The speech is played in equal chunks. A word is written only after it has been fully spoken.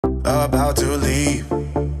about to leave,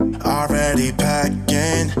 already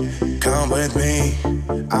packing. Come with me,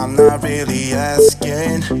 I'm not really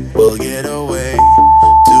asking. We'll get away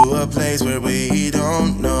to a place where we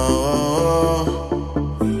don't know.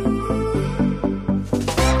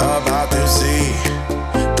 About to see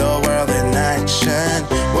the world in action,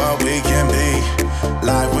 what we can be,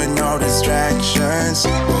 life with no distractions.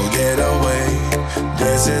 We'll get away,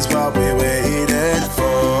 this is what we waited for.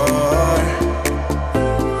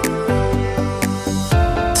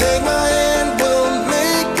 Take my hand, we'll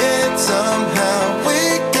make it somehow.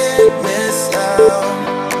 We can't miss out.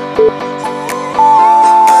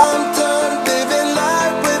 I'm done living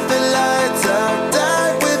life with the lights out,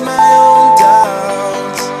 die with my own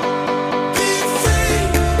doubts. Be free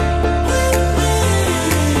with me.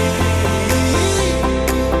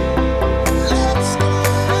 Let's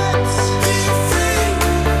be free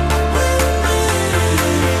with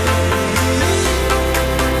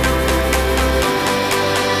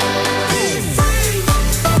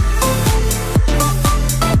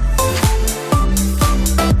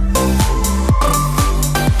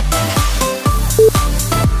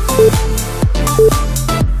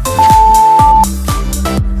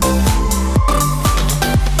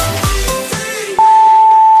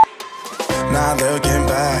Not looking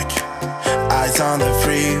back, eyes on the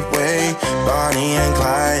freeway, Bonnie and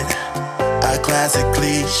Clyde, a classic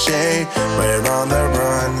cliche. We're on the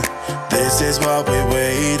run, this is what we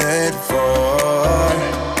waited for.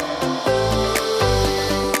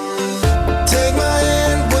 Take my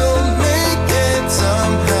hand, we'll make it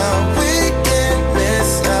somehow. We can't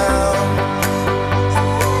miss out.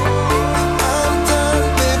 I'm done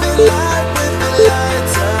living life with the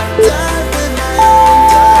lights out, die with my own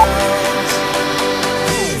doubts.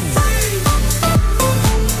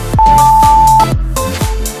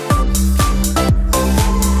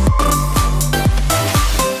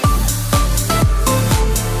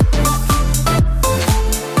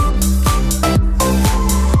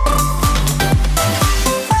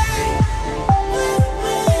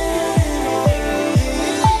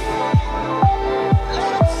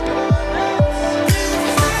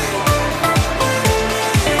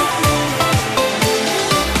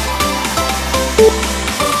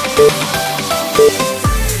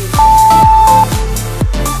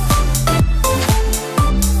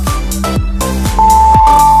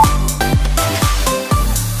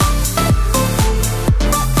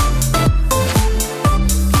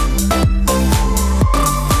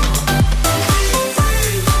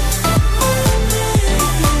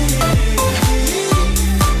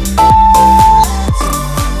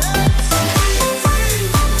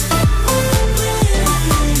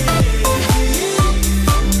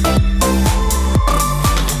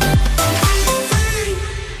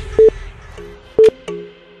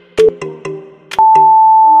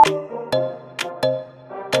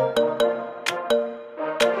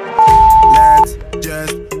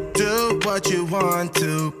 What you want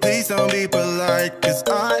to, please don't be polite, cause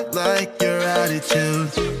I like your attitude.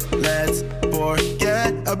 Let's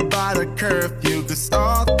forget about a curfew, cause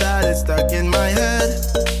all that is stuck in my head.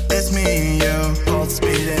 It's me and you, pulse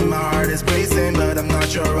speed and my heart is racing, but I'm not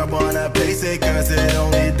sure I wanna place it, cause it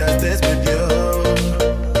only does this with you.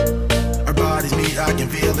 Our bodies meet, I can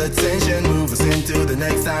feel the tension, move us into the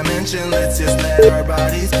next dimension. Let's just let our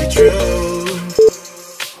bodies be true.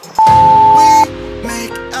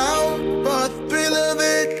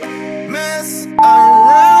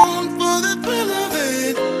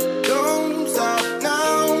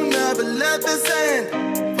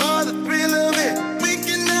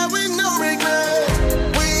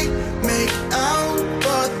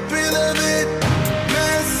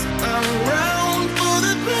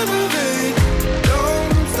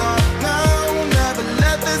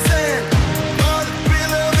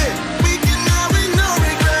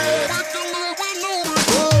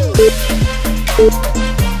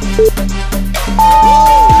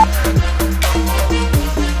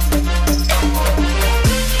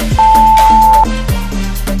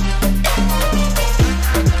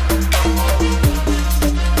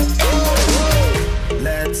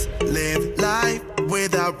 Let's live life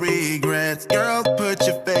without regrets. Girl, put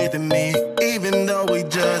your faith in me, even though we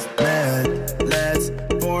just met. Let's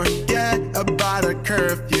forget about a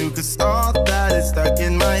curfew, cause all that is stuck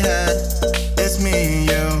in my head. It's me and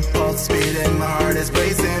you, pulse speed and my heart is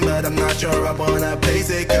racing, but I'm not sure I wanna place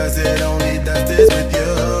it, cause it only does this with you.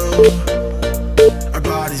 Our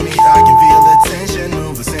bodies meet, I can feel the tension,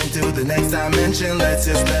 move us into the next dimension. Let's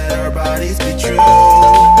just let our bodies be true.